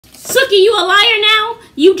Suki, you a liar now?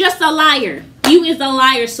 You just a liar. You is a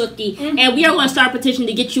liar, Suki. And we are going to start a petition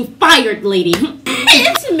to get you fired, lady.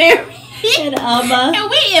 It's Mary. And Amma. And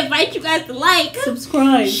we invite you guys to like,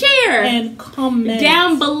 subscribe, share, and comment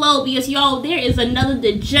down below, because y'all, there is another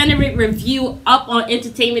degenerate review up on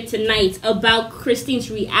Entertainment Tonight about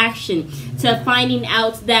Christine's reaction to finding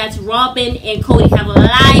out that Robin and Cody have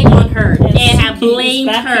lied on her and have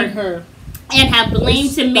blamed her. And have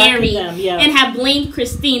blamed Mary and have blamed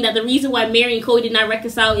Christine that the reason why Mary and Cody did not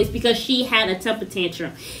reconcile is because she had a temper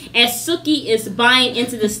tantrum. And Suki is buying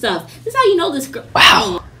into this stuff. This is how you know this girl.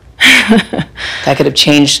 Wow. That could have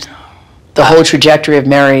changed the whole trajectory of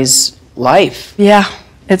Mary's life. Yeah,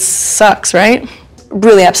 it sucks, right?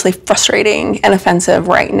 Really absolutely frustrating and offensive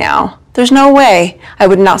right now. There's no way I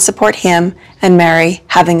would not support him and Mary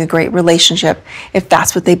having a great relationship if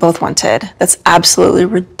that's what they both wanted. That's absolutely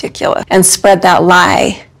ridiculous. And spread that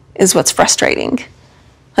lie is what's frustrating.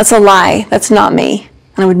 That's a lie. That's not me.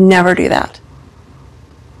 And I would never do that.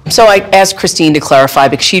 So I asked Christine to clarify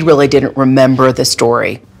because she really didn't remember the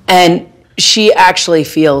story. And she actually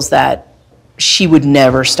feels that she would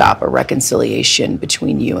never stop a reconciliation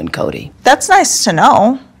between you and Cody. That's nice to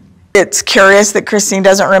know. It's curious that Christine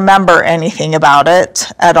doesn't remember anything about it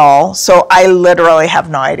at all. So I literally have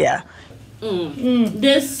no idea.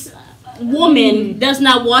 This woman does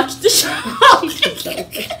not watch the show.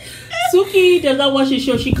 Suki does not watch the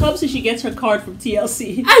show. She comes and she gets her card from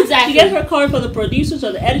TLC. Exactly. She gets her card from the producers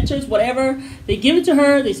or the editors, whatever. They give it to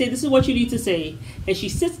her. They say, this is what you need to say. And she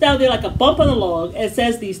sits down there like a bump on the log and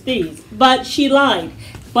says these things. But she lied.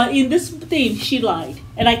 But in this thing, she lied.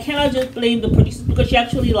 And I cannot just blame the producers because she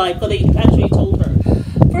actually lied because they actually told her.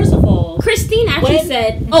 First of all, Christine actually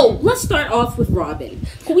said, oh, let's start off with Robin.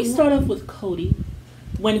 Can we start off with Cody?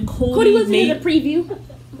 When Cody was in the preview.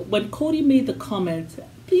 When Cody made the comment,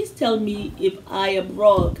 please tell me if I am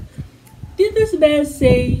wrong. Did this man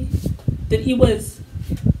say that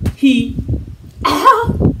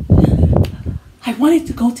I wanted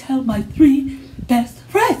to go tell my 3 best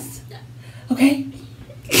friends, okay?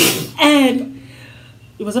 And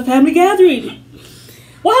it was a family gathering.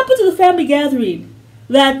 What happened to the family gathering?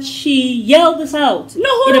 That she yelled this out. No,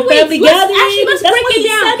 hold on, wait. Let's break it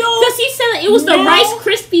down. Because he said that it was the Rice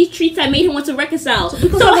Krispies treats that made him want to reconcile.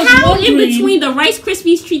 So how in between the Rice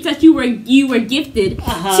Krispies treats that you were gifted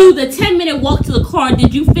to the 10-minute walk to the car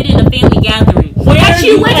did you fit in a family gathering? Where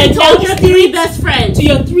she went and told your 3 best friends. To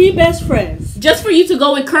your 3 best friends. Just for you to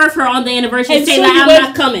go and curve her on the anniversary and say that I'm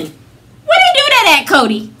not coming. Where did you do that at,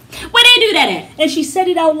 Cody? Where did you do that at? And she said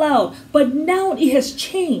it out loud. But now it has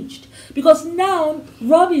changed. Because now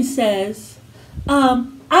Robin says,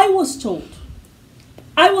 I was told.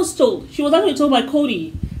 She was actually told by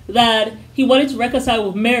Cody that he wanted to reconcile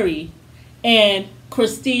with Mary and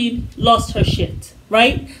Christine lost her shit.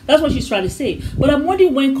 Right? That's what she's trying to say. But I'm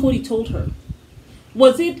wondering when Cody told her.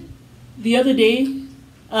 Was it the other day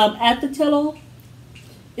at the tell-all?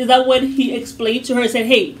 Is that when he explained to her and said,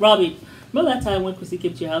 hey, Robin, remember that time when Christine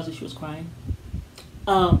came to your house and she was crying?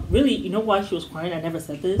 Really, you know why she was crying? I never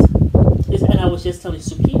said this. And I was just telling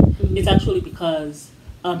Suki, it's actually because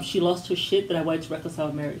she lost her shit that I wanted to reconcile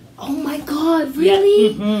with Mary. Oh my God,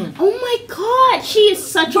 really? Yeah. Oh my God, she is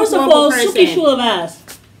such a horrible person. First of all, Suki should have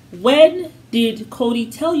asked, when did Cody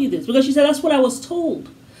tell you this? Because she said, that's what I was told.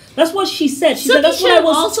 That's what she said. She said, that's what I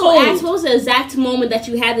was told. Also asked, what was the exact moment that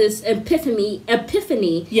you had this epiphany?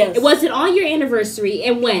 Yes. Was it on your anniversary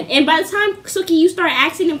and when? And by the time, Suki, you start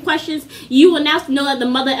asking him questions, you will now know that the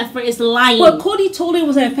mother effer is lying. But Cody told her it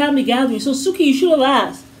was at a family gathering. So, Suki, you should have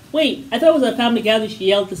asked. Wait, I thought it was at a family gathering. She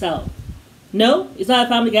yelled this out. No, it's not a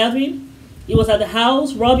family gathering. It was at the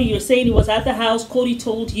house. Robbie, you're saying it was at the house. Cody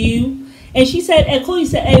told you. And she said, and Cody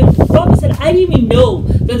said, and Robbie said, I didn't even know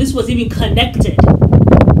that this was even connected.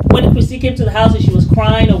 When Christine came to the house and she was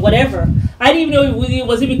crying or whatever, I didn't even know it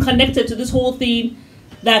was even connected to this whole thing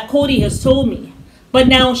that Cody has told me. But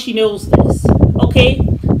now she knows this, okay?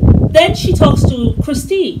 Then she talks to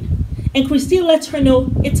Christine, and Christine lets her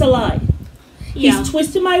know it's a lie. Yeah. He's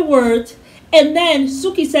twisting my words, and then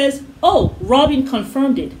Suki says, oh, Robin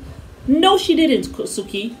confirmed it. No, she didn't,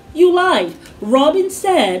 Suki. You lied. Robin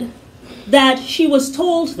said that she was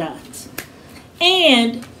told that,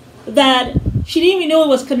 and that she didn't even know it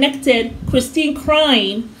was connected, Christine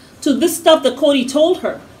crying, to this stuff that Cody told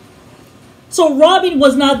her. So Robin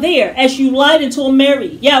was not there, as you lied and told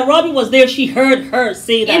Mary. Yeah, Robin was there. She heard her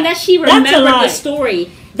say that. And that she remembered the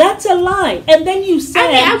story. That's a lie. And then you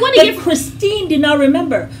said that Christine did not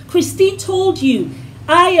remember. Christine told you,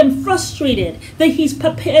 I am frustrated that he's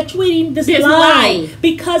perpetuating this lie.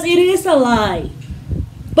 Because it is a lie.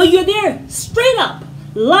 But you're there, straight up,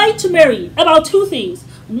 lied to Mary about 2 things.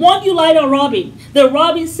 One, you lied on Robin. That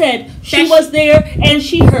Robin said she was there and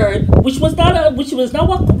she heard, which was not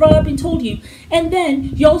what Robin told you. And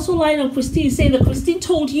then you also lied on Christine, saying that Christine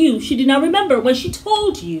told you she did not remember when she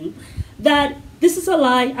told you that this is a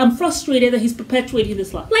lie. I'm frustrated that he's perpetuating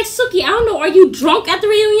this lie. Like, Suki, I don't know. Are you drunk at the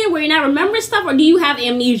reunion where you're not remembering stuff, or do you have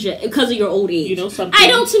amnesia because of your old age? You know something? I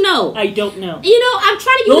don't know. I don't know. You know, I'm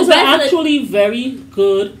trying to give those are actually very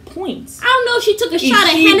good points. I don't know if she took a shot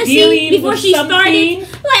at Hennessy before she started.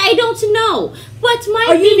 Like, I don't know. But my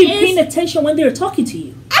Are thing you even is, paying attention when they're talking to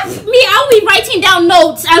you? I'll be writing down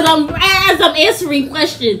notes as I'm answering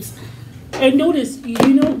questions. I noticed.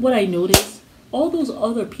 You know what I noticed? All those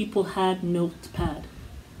other people had notepad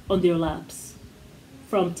on their laps.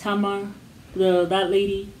 From Tamar, that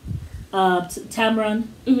lady, Tamran,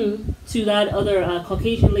 to that other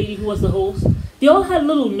Caucasian lady who was the host. They all had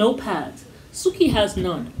little notepads. Suki has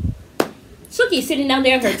none. Suki's sitting down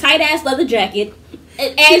there in her tight-ass leather jacket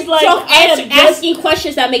and asking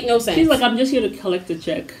questions that make no sense. She's like, I'm just here to collect a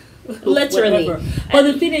check. Literally. But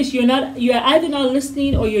the thing is, you're either not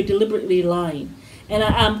listening or you're deliberately lying. And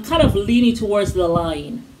I'm kind of leaning towards the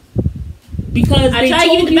lying. Because they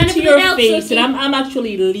told you to your face, and I'm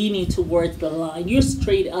actually leaning towards the lying. You're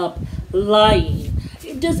straight up lying.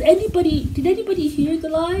 Did anybody hear the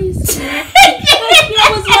lies?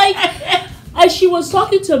 It was like, as she was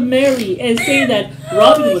talking to Mary and saying that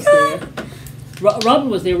Robin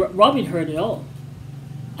was there. Robin heard it all.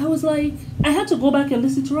 I was like, I had to go back and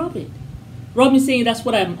listen to Robin. Robin saying that's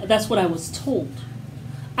what I was told.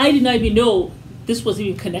 I did not even know this was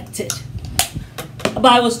even connected. But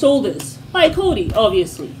I was told this by Cody,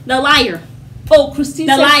 obviously. The liar. Oh, Christine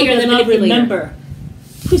the said liar, she does the not manipulator. remember.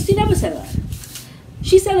 Christine never said that.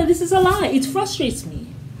 She said that this is a lie. It frustrates me.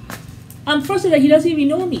 I'm frustrated that he doesn't even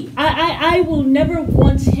know me. I will never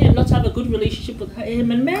want him not to have a good relationship with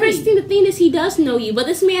him and Mary. Christine, the thing is, he does know you, but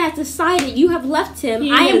this man has decided you have left him.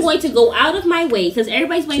 I am going to go out of my way, because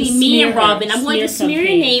everybody's blaming me and Robin. I'm going to smear your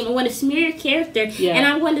name. I'm going to smear your character. Yeah. And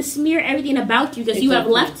I'm going to smear everything about you, because you have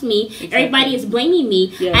left me. Exactly. Everybody is blaming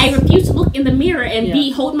me. Yes. I refuse to look in the mirror and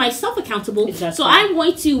hold myself accountable. Exactly. So I'm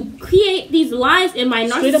going to create these lies in my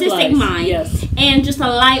narcissistic mind and just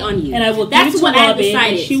lie on you. And I will That's give it what to I Robin,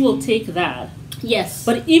 decided. and she will take that. Yes.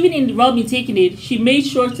 But even in Robin taking it, she made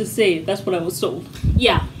sure to say, that's what I was told.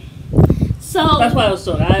 Yeah. So that's what I was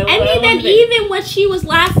told. Even when she was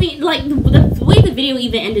laughing, like the way the video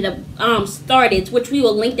even ended up started, which we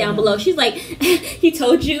will link down below, she's like, he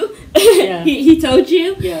told you? Yeah. he told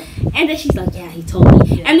you? Yeah. And then she's like, yeah, he told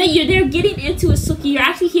me. Yeah. And then they're getting into a Suki, you're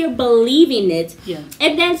actually here believing it. Yeah.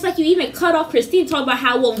 And then it's like you even cut off Christine, talking about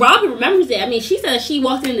how, well, Robin remembers it. I mean, she said that she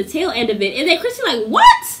walked in the tail end of it. And then Christine like,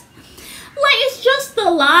 what? Like, it's just the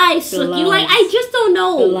lies, Suki. Like, I just don't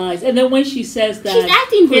know. The lies. And then when she says that, she's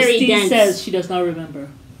acting very dense. Christine says she does not remember.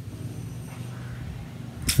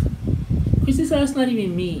 Christine said, that's not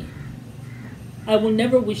even me. I will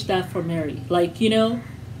never wish that for Mary. Like, you know,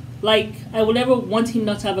 like, I will never want him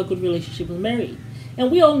not to have a good relationship with Mary. And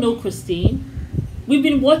we all know Christine. We've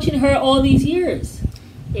been watching her all these years.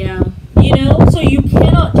 Yeah. You know? So you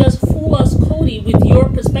cannot just fool us, Cody, with your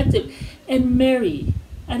perspective. And Mary...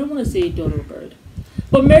 I don't want to say dodo bird,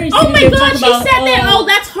 but Mary's. Oh my God, she said that. Oh,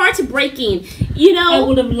 that's heartbreaking. You know, I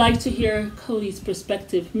would have liked to hear Cody's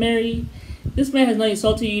perspective. Mary, this man has not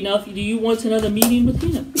insulted you enough. Do you want another meeting with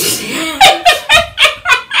him?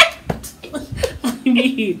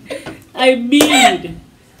 I mean,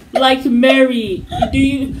 like Mary,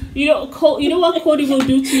 you know what Cody will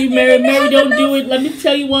do to you, Mary? Mary, don't do it. Let me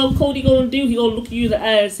tell you what Cody gonna do. He gonna look you in the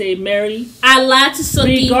eye and say, Mary, I lied to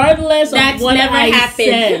Suki. Regardless of what never I happened.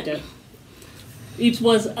 said, it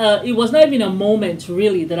was not even a moment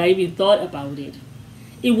really that I even thought about it.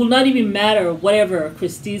 It will not even matter whatever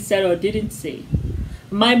Christine said or didn't say.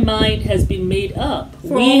 My mind has been made up.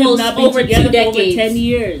 We have not been together for over 10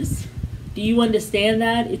 years. Do you understand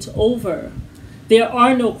that? It's over. There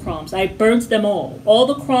are no crumbs. I burnt them all. All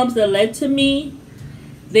the crumbs that led to me,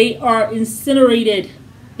 they are incinerated.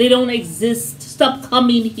 They don't exist. Stop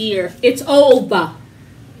coming here. It's over.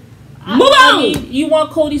 Move on. I mean, you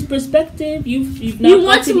want Cody's perspective? You've not. You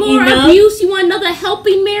want some more abuse? You want another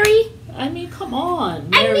helping Mary? I mean, come on,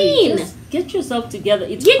 Mary. I mean, just get yourself together.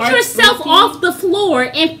 Get yourself off the floor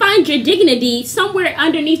and find your dignity somewhere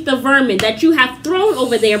underneath the vermin that you have thrown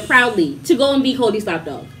over there proudly to go and be Cody's top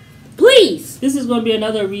dog. Please. This is going to be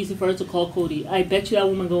another reason for her to call Cody. I bet you that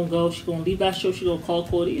woman going to go. She's going to leave that show. She's going to call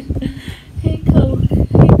Cody. Hey, Cody.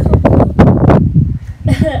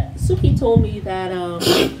 Suki told me that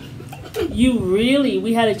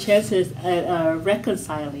we had a chance at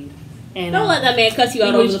reconciling. And, Don't let that man cuss you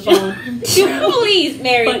out over the phone. Please,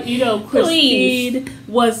 Mary. But you know, Christine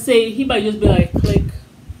was saying he might just be like, click.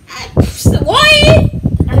 What?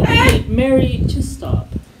 I mean, Mary, just stop,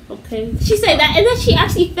 okay? She said that, and then she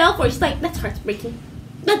actually fell for it. She's like, that's heartbreaking.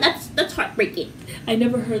 That's heartbreaking. I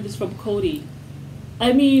never heard this from Cody.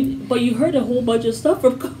 I mean, but you heard a whole bunch of stuff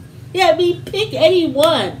from Cody. Yeah, I mean, pick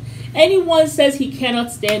anyone. Anyone says he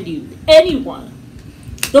cannot stand you. Anyone.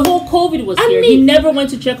 The whole COVID was here. He never went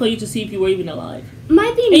to check on you to see if you were even alive. My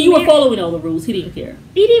thing and you were following all the rules. He didn't care.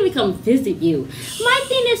 He didn't even come visit you. My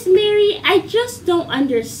thing is, Mary, I just don't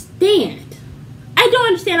understand. I don't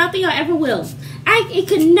understand. I don't think I ever will. It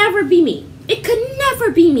could never be me. It could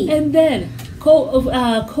never be me. And then,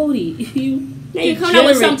 Cody, now you're coming out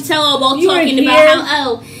with some tell-all talking about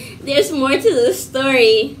how, there's more to the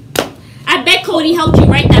story. I bet Cody helped you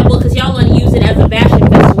write that book because y'all want to use it as a bashing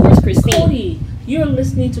vessel towards Christine. Cody, you're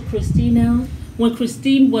listening to Christine now? When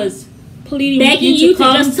Christine was pleading begging with you to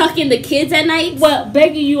come, just tuck in the kids at night? Well,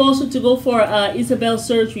 begging you also to go for Isabel's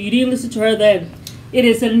surgery. You didn't listen to her then. It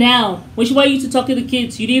is a now. When she wanted you to tuck in the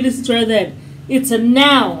kids, you didn't listen to her then. It's a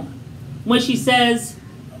now. When she says,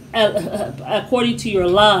 according to your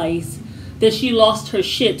lies, that she lost her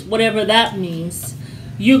shit, whatever that means.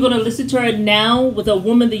 You're going to listen to her now with a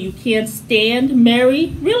woman that you can't stand,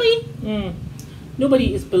 Mary? Really?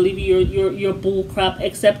 Nobody is believing your bull crap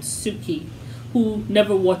except Suki, who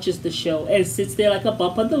never watches the show and sits there like a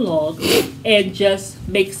bump on the log and just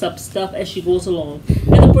makes up stuff as she goes along.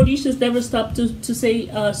 And the producers never stop to say,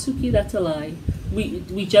 Suki, that's a lie.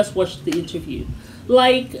 We just watched the interview.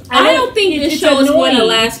 Like, I don't think this show is going to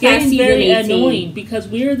last past season 18. It's very annoying because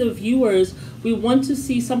we're the viewers. We want to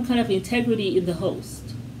see some kind of integrity in the host.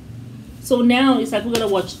 So now it's like we're going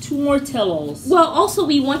to watch 2 more tell-alls. Well, also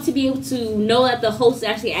we want to be able to know that the host is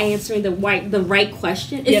actually answering the right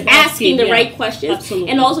question. Is asking the right questions. Absolutely.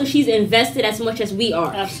 And also she's invested as much as we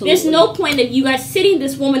are. Absolutely. There's no point of you guys sitting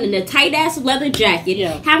this woman in a tight-ass leather jacket,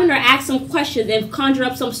 having her ask some questions and conjure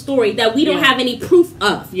up some story that we don't have any proof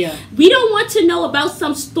of. Yeah. We don't want to know about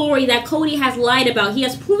some story that Cody has lied about. He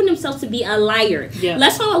has proven himself to be a liar. Yeah.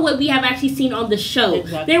 Let's talk about what we have actually seen on the show.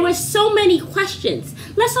 Exactly. There were so many questions.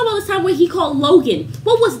 Let's talk about the time when he called Logan.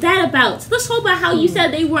 What was that about? Let's talk about how you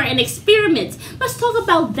said they were an experiment. Let's talk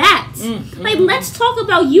about that. Let's talk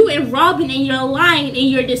about you and Robin and your lying and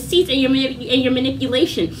your deceit and your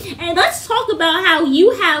manipulation. And let's talk about how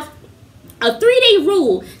you have a 3-day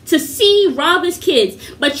rule to see Robin's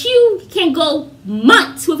kids, but you can go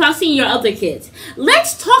months without seeing your other kids.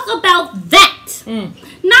 Let's talk about that.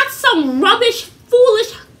 Not some rubbish,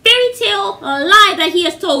 foolish fairy tale lie that he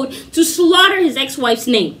has told to slaughter his ex-wife's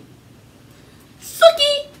name.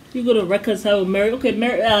 Suki! You're going to reconcile with Mary. Okay,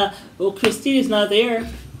 Christine is not there.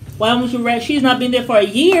 Why won't you she's not been there for a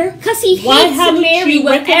year. Because he hates Mary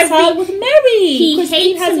with Mary? He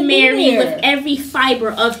hates Mary with every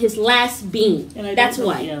fiber of his last being. That's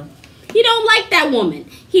why. Yeah. He don't like that woman.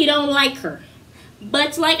 He don't like her.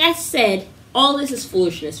 But like I said, all this is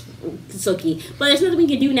foolishness, Suki. But there's nothing we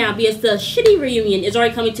can do now because the shitty reunion is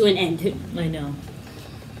already coming to an end. I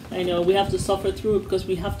know. We have to suffer through it because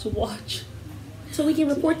we have to watch. So we can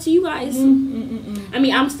report to you guys. I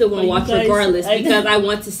mean, I'm still going to watch regardless because I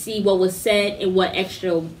want to see what was said and what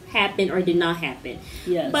extra happened or did not happen.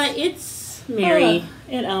 Yes. But it's Mary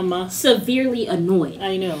and Alma severely annoyed.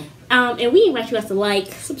 I know. And we invite you guys to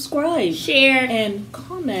like, subscribe, share, and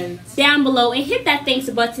comment down below, and hit that thanks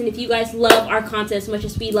button if you guys love our content as much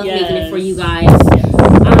as we love making it for you guys.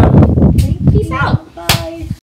 Yes. Peace out.